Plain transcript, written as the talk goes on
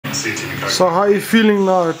So how are you feeling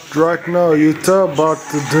now, right now, Jüte, about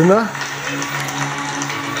the dinner?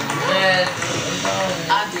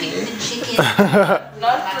 I picked the chicken.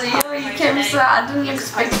 Not really, you came so I didn't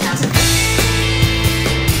expect it to be.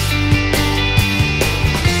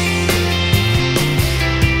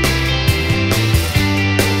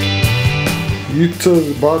 Jüte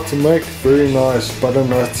is about to make very nice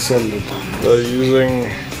butternut salad. They're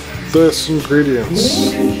using this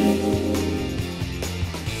ingredients.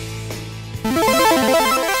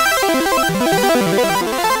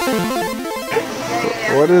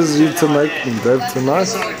 What is Jüte making, Dave,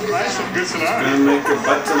 tonight? I'm going to make a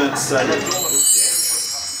butternut salad.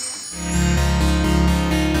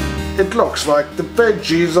 It looks like the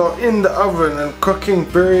veggies are in the oven and cooking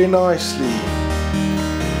very nicely.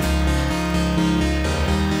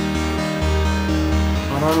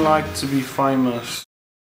 I don't like to be famous.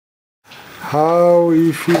 How are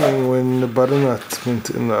you feeling when the butternut went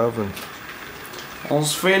in the oven? I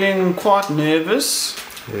was feeling quite nervous.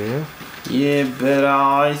 Yeah? Yeah, but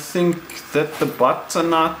I think that the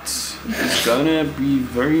butternut is gonna be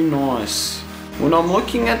very nice. When I'm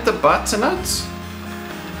looking at the butternut,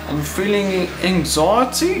 I'm feeling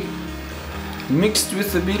anxiety mixed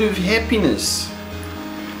with a bit of happiness.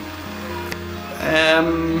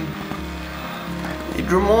 It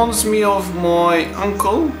reminds me of my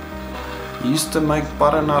uncle. He used to make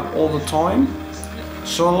butternut all the time.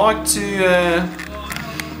 So I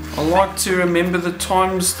like to remember the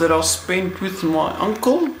times that I spent with my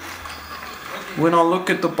uncle when I look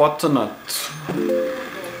at the butternut.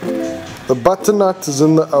 The butternut is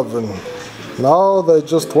in the oven. Now they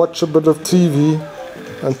just watch a bit of TV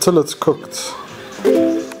until it's cooked.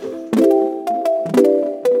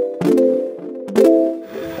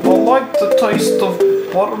 I like the taste of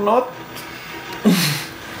butternut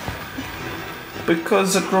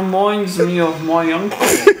because it reminds me of my uncle.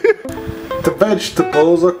 The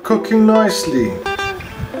vegetables are cooking nicely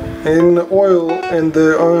in oil and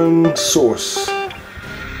their own sauce.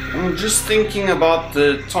 I'm just thinking about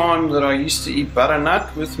the time that I used to eat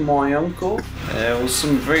butternut with my uncle. It was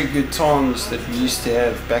some very good times that we used to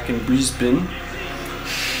have back in Brisbane.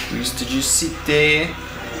 We used to just sit there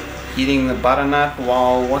eating the butternut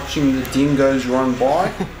while watching the dingoes run by.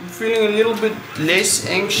 I'm feeling a little bit less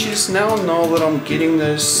anxious now that I'm getting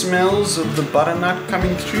those smells of the butternut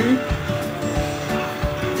coming through.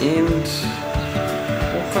 And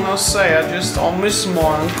what can I say, I'll miss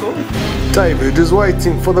my uncle. David is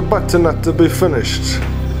waiting for the butternut to be finished.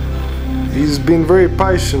 He's been very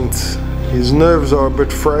patient. His nerves are a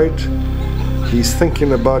bit frayed. He's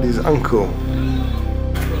thinking about his uncle.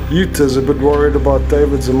 Jüte's a bit worried about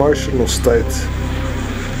David's emotional state.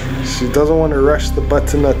 She doesn't want to rush the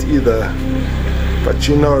butternut either, but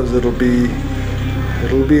she knows it'll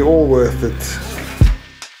be all worth it.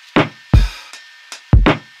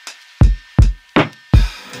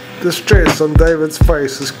 The stress on David's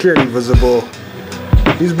face is clearly visible.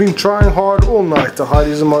 He's been trying hard all night to hide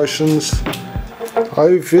his emotions. How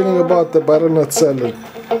are you feeling about the butternut salad?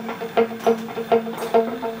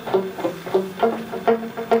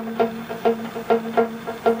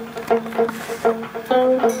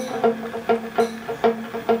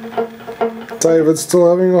 David's still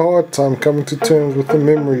having a hard time coming to terms with the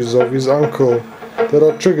memories of his uncle that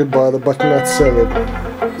are triggered by the butternut salad.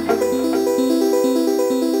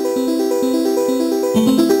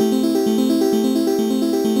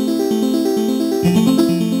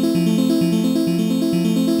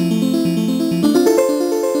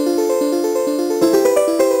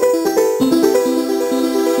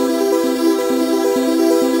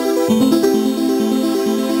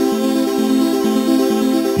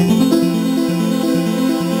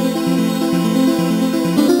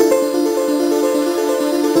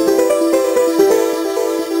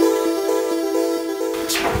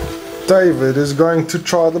 David is going to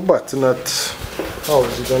try the butternut. How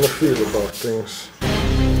is he going to feel about things?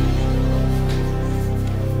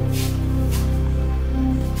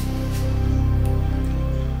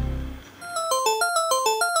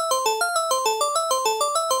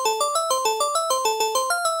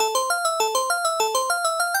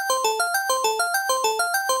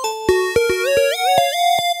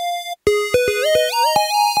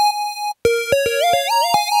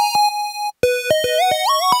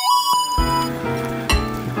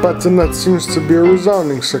 Butternut seems to be a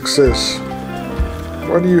resounding success.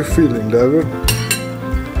 What are you feeling, David?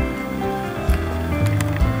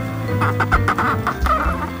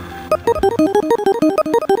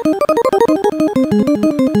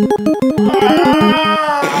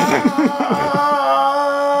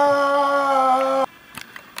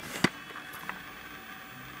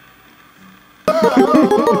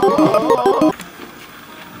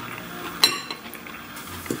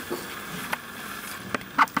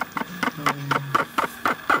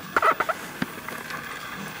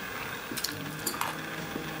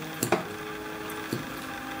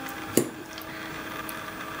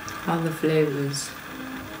 all the flavors.